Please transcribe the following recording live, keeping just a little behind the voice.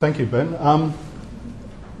Thank you, Ben. I'm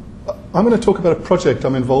going to talk about a project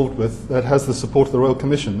I'm involved with that has the support of the Royal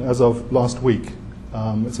Commission as of last week.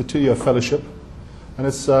 It's a 2-year fellowship, and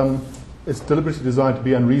it's deliberately designed to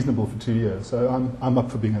be unreasonable for 2 years. So I'm up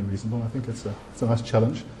for being unreasonable. I think it's a nice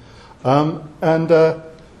challenge.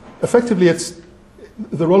 Effectively,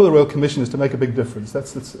 the role of the Royal Commission is to make a big difference.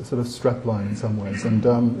 That's its sort of strapline in some ways, and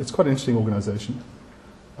it's quite an interesting organisation.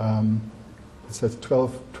 It says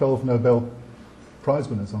 12 Nobel Prize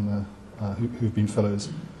winners on there who've been fellows.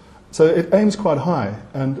 So it aims quite high,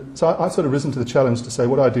 and so I've sort of risen to the challenge to say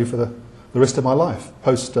what do I do for the rest of my life,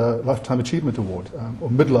 post Lifetime Achievement Award,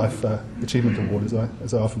 or Midlife Achievement Award,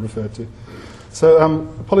 as I often refer to. So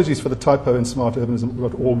apologies for the typo in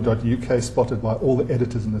smarturbanism.org.uk spotted by all the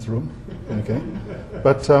editors in this room. Okay,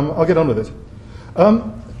 but I'll get on with it.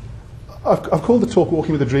 I've called the talk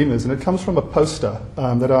 "Walking with the Dreamers," and it comes from a poster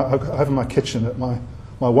that I have in my kitchen that my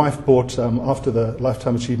wife bought after the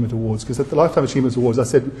Lifetime Achievement Awards, because at the Lifetime Achievement Awards I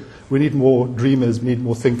said we need more dreamers, we need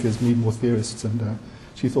more thinkers, we need more theorists, and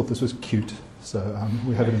she thought this was cute, so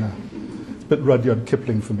we have it in it's a bit Rudyard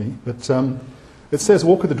Kipling for me. But it says,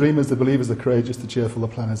 "Walk with the dreamers, the believers, the courageous, the cheerful, the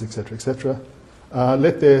planners, etc., etc.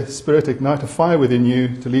 Let their spirit ignite a fire within you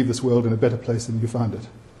to leave this world in a better place than you found it."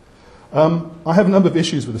 I have a number of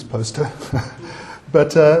issues with this poster,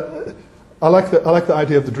 but I like the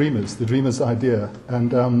idea of the dreamers idea,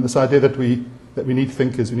 and this idea that we need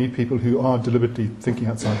thinkers, we need people who are deliberately thinking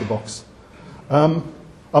outside the box.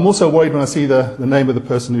 I'm also worried when I see the name of the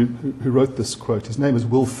person who wrote this quote. His name is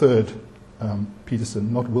Wilfred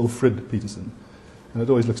Peterson, not Wilfrid Peterson, and it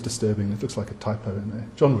always looks disturbing. It looks like a typo in there.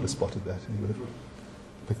 John would have spotted that. He would have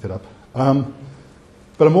picked it up.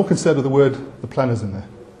 But I'm more concerned with the word "the planners" in there.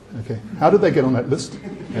 Okay, how did they get on that list?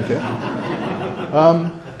 Okay.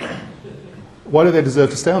 Why do they deserve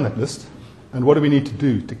to stay on that list? And what do we need to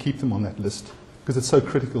do to keep them on that list? Because it's so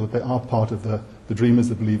critical that they are part of the dreamers,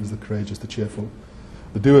 the believers, the courageous, the cheerful,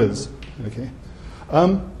 the doers. Okay.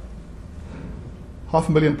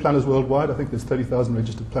 500,000 planners worldwide. I think there's 30,000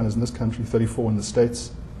 registered planners in this country, 34 in the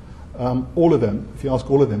States. All of them, if you ask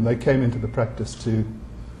all of them, they came into the practice to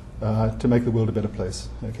make the world a better place.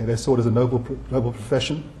 Okay. They saw it as a noble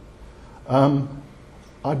profession.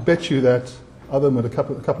 I'd bet you that, other than a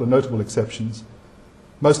couple of notable exceptions,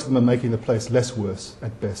 most of them are making the place less worse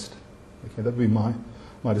at best. Okay, that would be my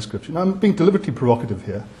description. I'm being deliberately provocative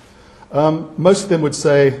here. Most of them would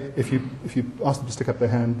say, if you ask them to stick up their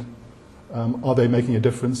hand, are they making a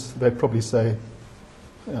difference? They'd probably say,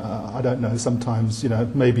 I don't know, sometimes,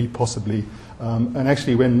 maybe, possibly. And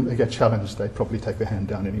actually, when they get challenged, they probably take their hand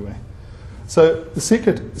down anyway. So the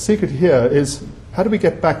secret here is, how do we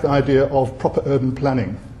get back the idea of proper urban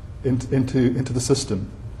planning into the system?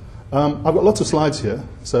 I've got lots of slides here,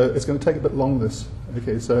 so it's going to take a bit long, this.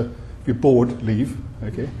 Okay, so if you're bored, leave.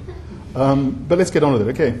 Okay, but let's get on with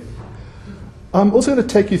it. Okay, I'm also going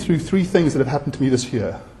to take you through 3 things that have happened to me this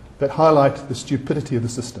year that highlight the stupidity of the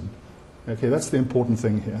system. Okay, that's the important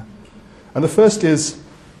thing here. And the first is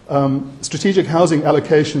strategic housing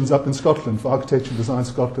allocations up in Scotland, for Architecture and Design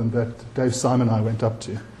Scotland, that Dave Simon and I went up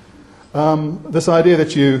to. This idea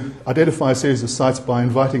that you identify a series of sites by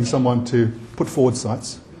inviting someone to put forward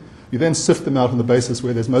sites. You then sift them out on the basis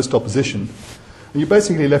where there's most opposition. And you're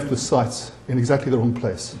basically left with sites in exactly the wrong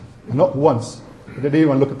place. And not once did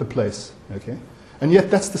anyone look at the place. Okay? And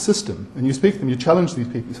yet that's the system. And you speak to them, you challenge these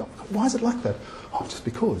people. You say, why is it like that? Oh, just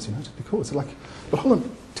because, just because. They're like, but hold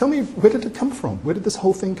on, tell me, where did it come from? Where did this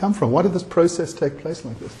whole thing come from? Why did this process take place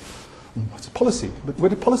like this? It's policy. But where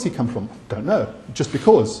did policy come from? Don't know. Just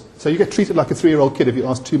because. So you get treated like a 3-year-old kid if you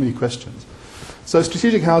ask too many questions. So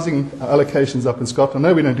strategic housing allocations up in Scotland, I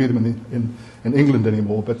know we don't do them in England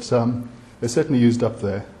anymore, but they're certainly used up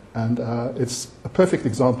there. And it's a perfect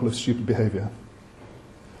example of stupid behaviour.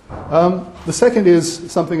 The second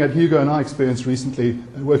is something that Hugo and I experienced recently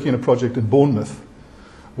working on a project in Bournemouth,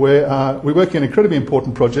 where we're working on an incredibly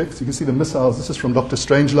important project. You can see the missiles. This is from Dr.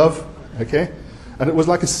 Strangelove. Okay? And it was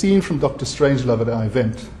like a scene from Dr. Strangelove at our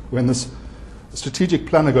event, when this strategic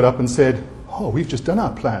planner got up and said, oh, we've just done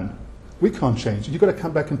our plan. We can't change it. You've got to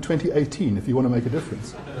come back in 2018 if you want to make a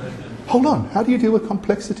difference. Hold on, how do you deal with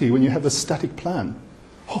complexity when you have a static plan?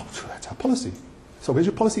 Oh, that's our policy. So where's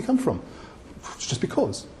your policy come from? It's just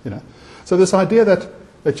because, So this idea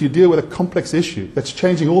that you deal with a complex issue that's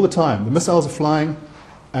changing all the time. The missiles are flying,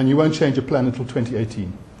 and you won't change your plan until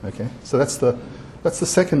 2018. Okay? So that's the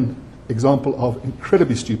second example of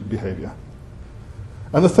incredibly stupid behaviour.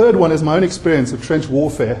 And the third one is my own experience of trench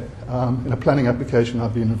warfare in a planning application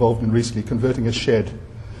I've been involved in recently, converting a shed,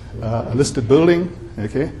 a listed building,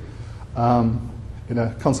 okay, in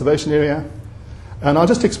a conservation area. And I'll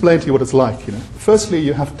just explain to you what it's like. Firstly,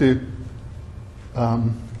 you have to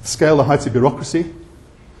scale the heights of bureaucracy,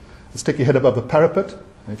 stick your head above the parapet.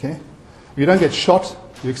 Okay? If you don't get shot,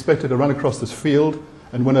 you're expected to run across this field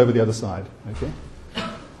and win over the other side. Okay?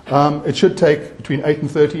 It should take between 8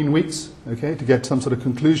 and 13 weeks, okay, to get some sort of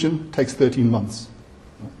conclusion. It takes 13 months.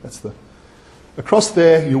 That's the. Across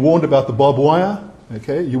there, you're warned about the barbed wire.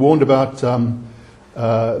 Okay, you're warned about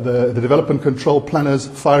the development control planners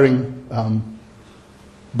firing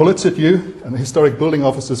bullets at you, and the historic building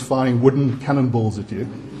officers firing wooden cannonballs at you.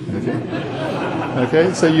 Okay,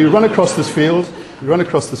 okay. So you run across this field.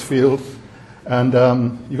 And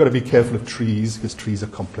you've got to be careful of trees, because trees are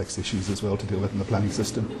complex issues as well to deal with in the planning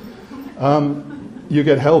system. You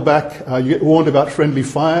get held back. You get warned about friendly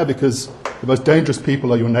fire, because the most dangerous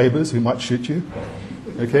people are your neighbours who might shoot you.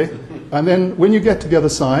 Okay? And then when you get to the other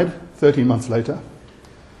side, 13 months later,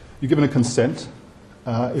 you're given a consent,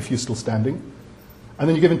 if you're still standing. And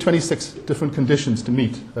then you're given 26 different conditions to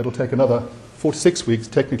meet. That'll take another 4 to 6 weeks,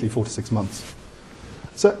 technically 4 to 6 months.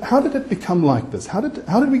 So how did it become like this? How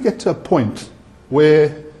did we get to a point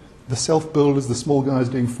where the self-builders, the small guys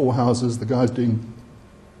doing 4 houses, the guys doing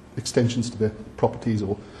extensions to their properties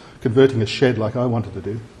or converting a shed like I wanted to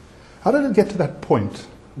do, how did it get to that point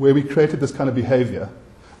where we created this kind of behavior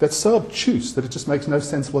that's so obtuse that it just makes no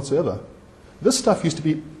sense whatsoever? This stuff used to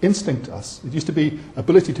be instinct to us. It used to be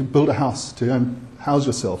ability to build a house, to house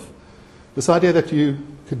yourself. This idea that you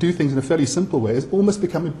could do things in a fairly simple way has almost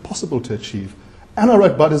become impossible to achieve. And I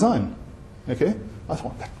wrote by design. Okay? I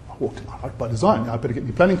thought, I walked in, I wrote by design. I better get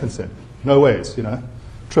me planning consent. No ways,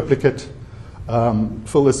 Triplicate,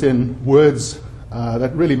 fill this in, words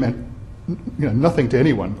that really meant nothing to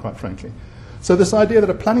anyone, quite frankly. So this idea that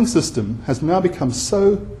a planning system has now become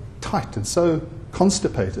so tight and so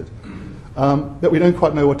constipated that we don't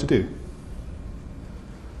quite know what to do.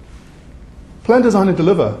 Plan, design, and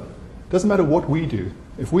deliver. Doesn't matter what we do.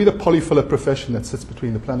 If we're the polyfiller profession that sits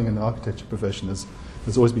between the planning and the architecture profession, as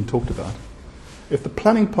has always been talked about, if the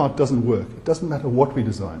planning part doesn't work, it doesn't matter what we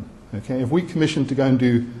design. Okay? If we commission to go and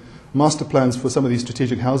do master plans for some of these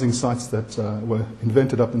strategic housing sites that were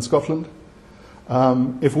invented up in Scotland,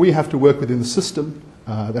 if we have to work within the system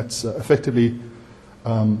that's effectively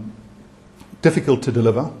difficult to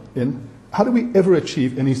deliver in, how do we ever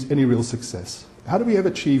achieve any real success? How do we ever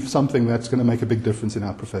achieve something that's going to make a big difference in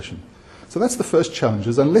our profession? So that's the first challenge,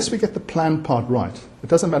 is unless we get the plan part right, it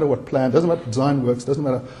doesn't matter what plan, doesn't matter what design works, doesn't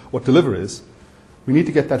matter what deliver is, we need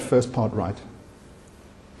to get that first part right.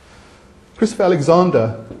 Christopher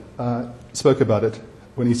Alexander spoke about it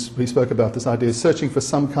when he spoke about this idea of searching for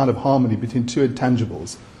some kind of harmony between two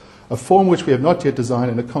intangibles, a form which we have not yet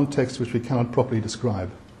designed in a context which we cannot properly describe.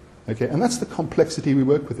 Okay? And that's the complexity we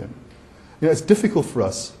work within. It's difficult for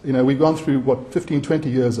us. We've gone through, 15, 20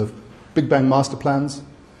 years of Big Bang master plans,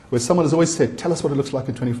 where someone has always said, tell us what it looks like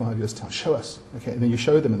in 25 years' time. Show us. Okay? And then you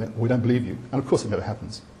show them, and we don't believe you. And of course it never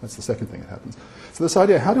happens. That's the second thing that happens. So this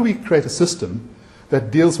idea, how do we create a system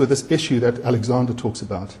that deals with this issue that Alexander talks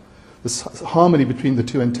about, this harmony between the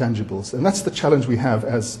two intangibles? And that's the challenge we have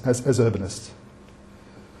as urbanists.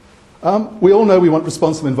 We all know we want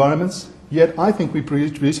responsive environments, yet I think we're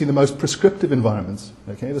producing the most prescriptive environments.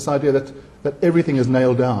 Okay? This idea that everything is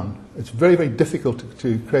nailed down. It's very, very difficult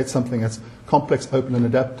to create something that's complex, open, and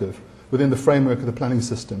adaptive within the framework of the planning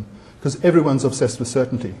system, because everyone's obsessed with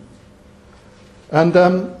certainty. And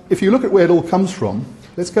if you look at where it all comes from,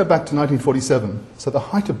 let's go back to 1947. So the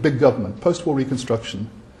height of big government, post-war reconstruction.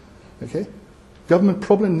 Okay? Government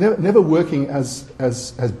probably never working as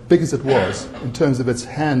big as it was in terms of its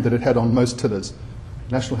hand that it had on most tillers.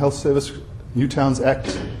 National Health Service, New Towns Act,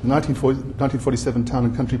 the 1947 Town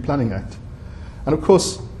and Country Planning Act. And of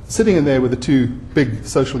course, sitting in there were the two big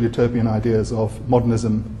social utopian ideas of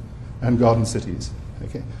modernism and garden cities.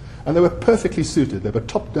 Okay? And they were perfectly suited. They were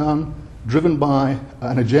top-down, driven by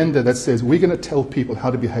an agenda that says we're going to tell people how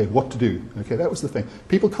to behave, what to do. Okay? That was the thing.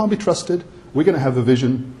 People can't be trusted. We're going to have a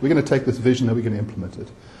vision. We're going to take this vision and we're going to implement it.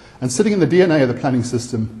 And sitting in the DNA of the planning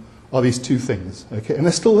system are these two things. Okay? And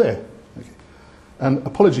they're still there. Okay? And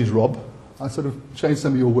apologies, Rob. I sort of changed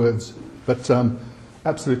some of your words. But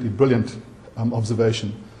absolutely brilliant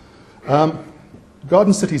observation.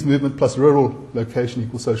 Garden cities movement plus rural location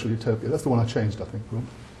equals social utopia. That's the one I changed, I think, Rob.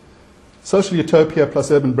 Social utopia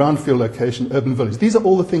plus urban brownfield location, urban village. These are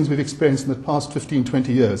all the things we've experienced in the past 15,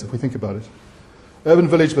 20 years, if we think about it. Urban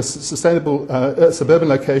village plus sustainable suburban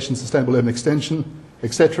location, sustainable urban extension,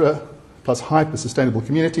 etc., plus hype, a sustainable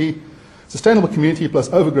community. Sustainable community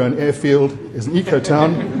plus overgrown airfield is an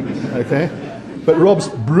eco-town. Okay? But Rob's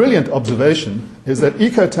brilliant observation is that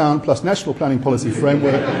eco-town plus national planning policy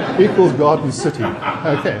framework equals garden city.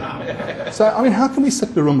 Okay. So, I mean, how can we sit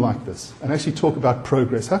in a room like this and actually talk about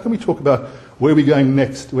progress? How can we talk about where we're going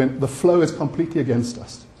next when the flow is completely against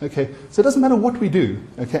us? Okay, so it doesn't matter what we do,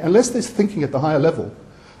 okay, unless there's thinking at the higher level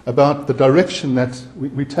about the direction that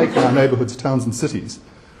we take in our neighborhoods, towns, and cities.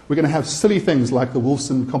 We're going to have silly things like the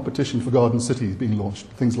Wolfson competition for garden cities being launched,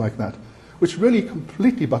 things like that, which really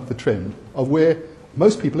completely buck the trend of where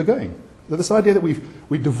most people are going. This idea that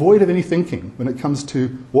we're devoid of any thinking when it comes to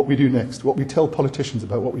what we do next, what we tell politicians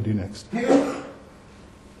about what we do next.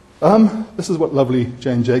 This is what lovely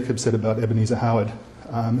Jane Jacobs said about Ebenezer Howard.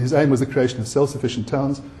 His aim was the creation of self-sufficient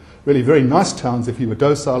towns, really very nice towns if you were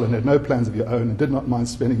docile and had no plans of your own and did not mind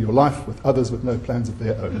spending your life with others with no plans of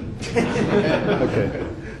their own. Okay.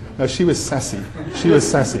 Now, she was sassy. She was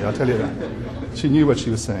sassy, I'll tell you that. She knew what she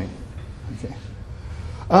was saying. Okay.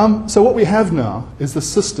 So what we have now is the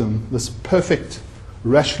system, this perfect,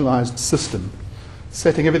 rationalized system,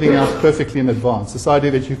 setting everything out perfectly in advance. This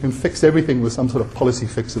idea that you can fix everything with some sort of policy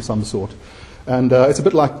fix of some sort. And it's a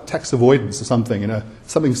bit like tax avoidance or something. You know,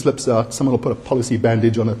 something slips out, someone will put a policy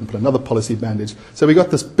bandage on it and put another policy bandage. So we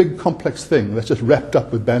got this big complex thing that's just wrapped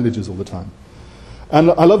up with bandages all the time.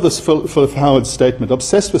 And I love this Philip Howard's statement.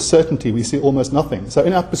 Obsessed with certainty, we see almost nothing. So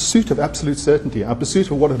in our pursuit of absolute certainty, our pursuit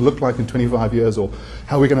of what it'll look like in 25 years or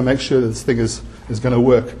how we're going to make sure that this thing is going to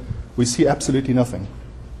work, we see absolutely nothing.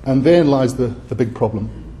 And therein lies the big problem.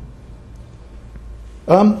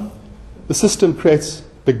 The system creates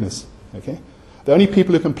bigness. Okay? The only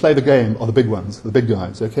people who can play the game are the big ones, the big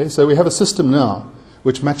guys. Okay? So we have a system now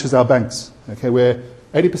which matches our banks, okay, where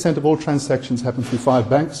 80% of all transactions happen through 5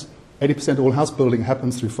 banks, 80% of all house building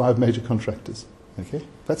happens through 5 major contractors. Okay?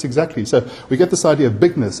 That's exactly. So we get this idea of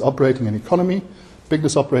bigness operating in economy,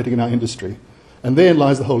 bigness operating in our industry. And therein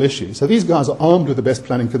lies the whole issue. So these guys are armed with the best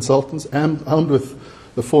planning consultants and armed with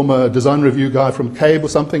the former design review guy from CABE or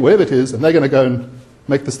something, whatever it is, and they're going to go and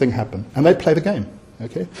make this thing happen. And they play the game.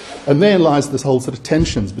 Okay? And therein lies this whole sort of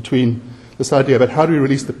tensions between this idea about how do we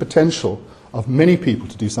release the potential of many people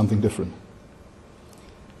to do something different.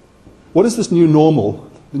 What is this new normal?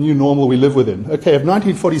 The new normal we live within. Okay, if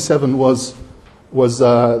 1947 was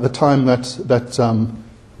the time that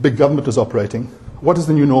big government was operating, what is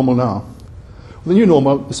the new normal now? Well, the new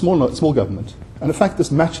normal is small government. And in fact,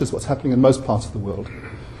 this matches what's happening in most parts of the world.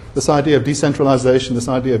 This idea of decentralization, this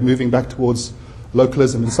idea of moving back towards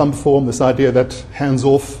localism in some form, this idea that hands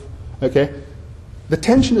off, okay? The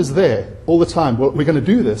tension is there all the time. Well, we're going to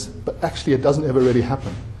do this, but actually it doesn't ever really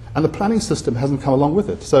happen. And the planning system hasn't come along with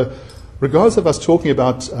it. So regardless of us talking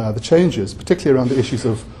about the changes, particularly around the issues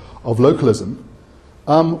of localism,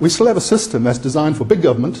 we still have a system that's designed for big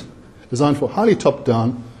government, designed for highly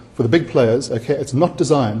top-down, for the big players. Okay, it's not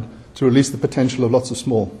designed to release the potential of lots of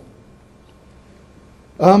small.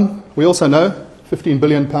 We also know £15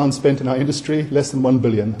 billion spent in our industry, less than £1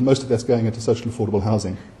 billion. Most of that's going into social affordable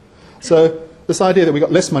housing. So this idea that we've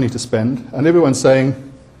got less money to spend, and everyone's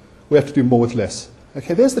saying we have to do more with less.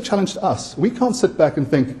 Okay, there's the challenge to us. We can't sit back and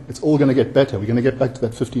think it's all going to get better. We're going to get back to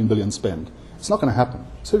that 15 billion spend. It's not going to happen.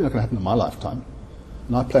 It's certainly not going to happen in my lifetime.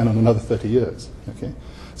 And I plan on another 30 years. Okay?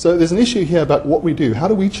 So there's an issue here about what we do. How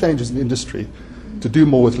do we change as an industry to do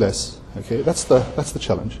more with less? Okay, that's the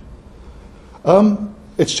challenge.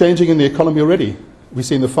 It's changing in the economy already. We've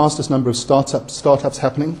seen the fastest number of startups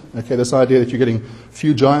happening. Okay, this idea that you're getting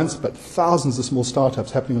few giants, but thousands of small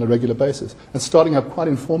startups happening on a regular basis, and starting up quite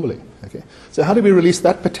informally. Okay, so how do we release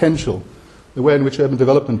that potential, the way in which urban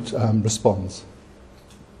development responds?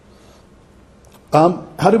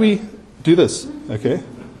 How do we do this? Okay,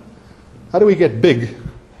 how do we get big,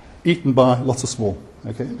 eaten by lots of small?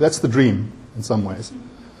 Okay, that's the dream in some ways.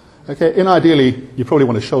 Okay, and ideally, you probably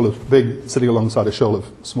want a shoal of big sitting alongside a shoal of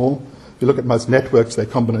small. If you look at most networks, they're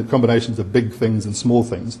combinations of big things and small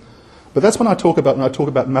things. But that's when I talk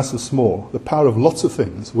about massive small, the power of lots of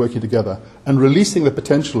things working together and releasing the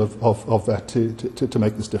potential of that to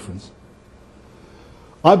make this difference.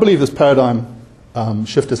 I believe this paradigm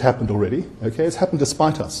shift has happened already. Okay, it's happened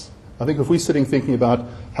despite us. I think if we're sitting thinking about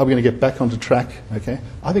how we're going to get back onto track, okay,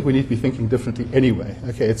 I think we need to be thinking differently anyway.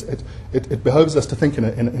 Okay, it behoves us to think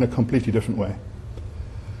in a completely different way.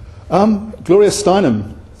 Gloria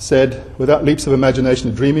Steinem said, without leaps of imagination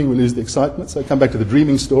and dreaming, we lose the excitement. So I come back to the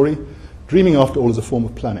dreaming story. Dreaming, after all, is a form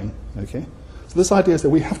of planning. Okay? So this idea is that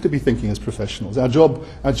we have to be thinking as professionals. Our job,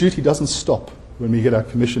 our duty doesn't stop when we get our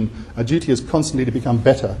commission. Our duty is constantly to become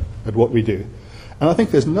better at what we do. And I think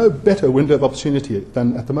there's no better window of opportunity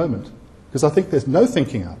than at the moment. Because I think there's no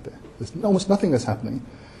thinking out there. There's almost nothing that's happening.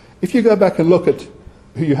 If you go back and look at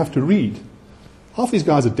who you have to read, half these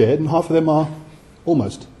guys are dead and half of them are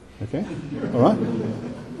almost. Okay? All right?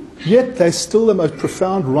 Yet they're still the most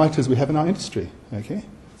profound writers we have in our industry. Okay?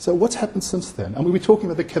 So what's happened since then? And we'll be talking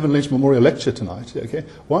about the Kevin Lynch Memorial Lecture tonight. Okay?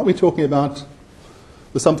 Why aren't we talking about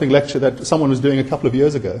the something lecture that someone was doing a couple of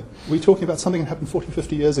years ago? We're talking about something that happened 40,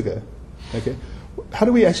 50 years ago. Okay? How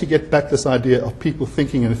do we actually get back this idea of people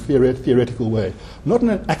thinking in a theoretical way? Not in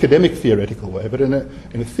an academic theoretical way, but in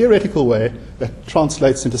a theoretical way that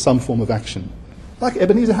translates into some form of action. Like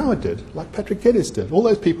Ebenezer Howard did, like Patrick Geddes did, all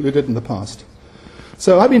those people who did in the past.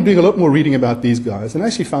 So I've been doing a lot more reading about these guys and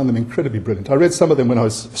actually found them incredibly brilliant. I read some of them when I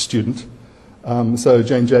was a student. So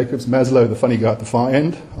Jane Jacobs, Maslow, the funny guy at the far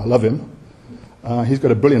end, I love him. He's got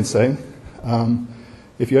a brilliant saying.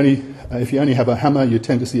 If you only have a hammer, you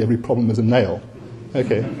tend to see every problem as a nail.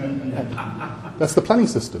 Okay. That's the planning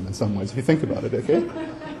system in some ways, if you think about it, okay?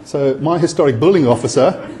 So my historic building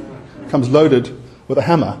officer comes loaded with a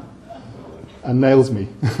hammer and nails me.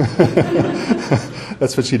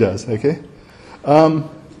 That's what she does, okay?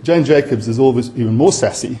 Jane Jacobs is always even more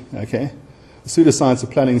sassy, okay? The pseudoscience of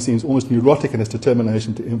planning seems almost neurotic in its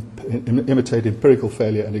determination to imitate empirical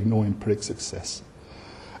failure and ignore empiric success.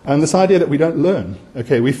 And this idea that we don't learn,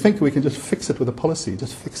 okay, we think we can just fix it with a policy,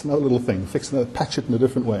 just fix another little thing, patch it in a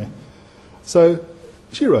different way. So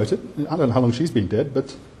she wrote it. I don't know how long she's been dead,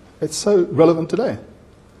 but it's so relevant today.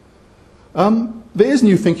 There is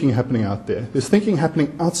new thinking happening out there. There's thinking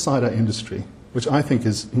happening outside our industry, which I think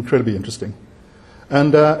is incredibly interesting.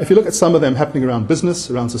 And if you look at some of them happening around business,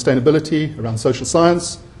 around sustainability, around social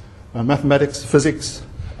science, mathematics, physics,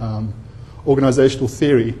 organizational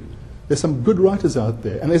theory, there's some good writers out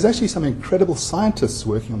there. And there's actually some incredible scientists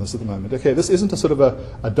working on this at the moment. Okay, this isn't a sort of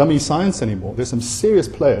a dummy science anymore. There's some serious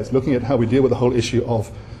players looking at how we deal with the whole issue of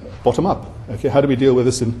bottom-up. Okay, how do we deal with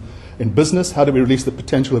this in business? How do we release the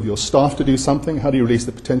potential of your staff to do something? How do you release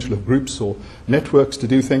the potential of groups or networks to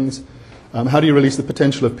do things? How do you release the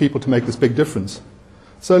potential of people to make this big difference?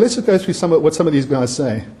 So let's just go through what some of these guys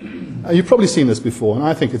say. You've probably seen this before, and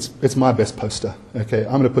I think it's my best poster. Okay,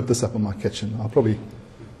 I'm going to put this up in my kitchen. I'll probably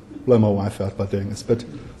blow my wife out by doing this. But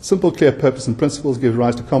simple, clear purpose and principles give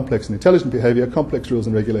rise to complex and intelligent behavior. Complex rules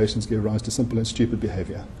and regulations give rise to simple and stupid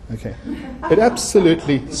behavior. Okay, it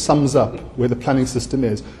absolutely sums up where the planning system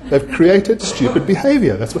is. They've created stupid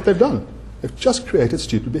behavior. That's what they've done. They've just created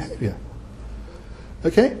stupid behavior.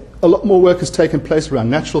 Okay, a lot more work has taken place around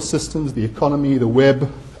natural systems, the economy, the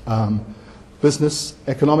web, business,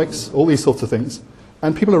 economics, all these sorts of things.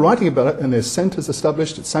 And people are writing about it, and there's centres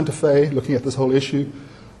established at Santa Fe looking at this whole issue.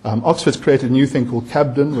 Oxford's created a new thing called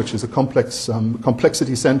Cabden, which is a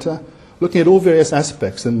complexity centre, looking at all various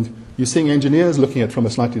aspects. And you're seeing engineers looking at it from a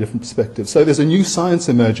slightly different perspective. So there's a new science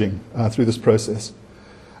emerging through this process.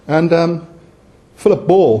 And Philip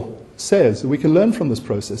Ball says that we can learn from this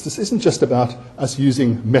process. This isn't just about us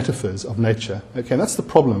using metaphors of nature. Okay, and that's the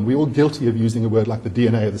problem. We're all guilty of using a word like the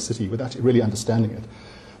DNA of the city without really understanding it.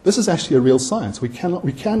 This is actually a real science. We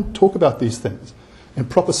can talk about these things in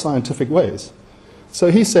proper scientific ways. So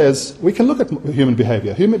he says we can look at human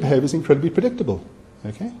behavior. Human behavior is incredibly predictable.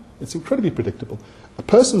 Okay, it's incredibly predictable. A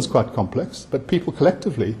person's quite complex, but people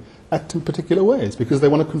collectively act in particular ways because they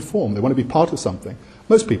want to conform. They want to be part of something.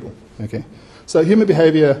 Most people. Okay, so human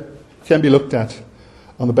behavior can be looked at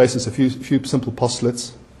on the basis of a few simple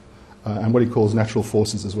postulates and what he calls natural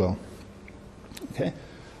forces as well. Okay.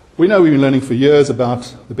 We know we've been learning for years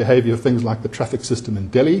about the behavior of things like the traffic system in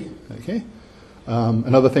Delhi, okay,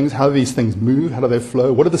 and other things. How do these things move? How do they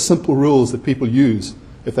flow? What are the simple rules that people use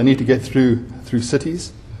if they need to get through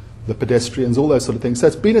cities, the pedestrians, all those sort of things. So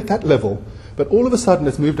it's been at that level, but all of a sudden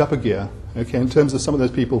it's moved up a gear, okay, in terms of some of those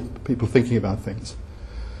people thinking about things.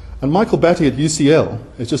 And Michael Batty at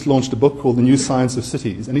UCL has just launched a book called The New Science of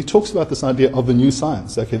Cities, and he talks about this idea of the new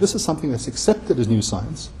science. Okay, this is something that's accepted as new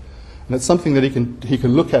science, and it's something that he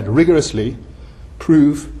can look at rigorously,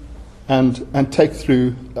 prove, and take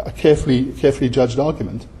through a carefully judged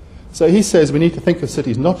argument. So he says we need to think of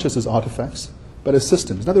cities not just as artifacts, but as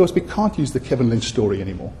systems. In other words, we can't use the Kevin Lynch story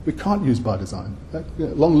anymore. We can't use by design.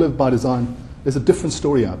 Long live by design. There's a different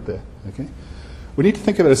story out there. Okay. We need to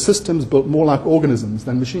think of it as systems built more like organisms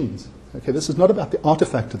than machines. Okay, this is not about the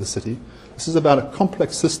artifact of the city. This is about a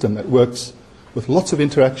complex system that works with lots of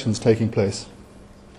interactions taking place.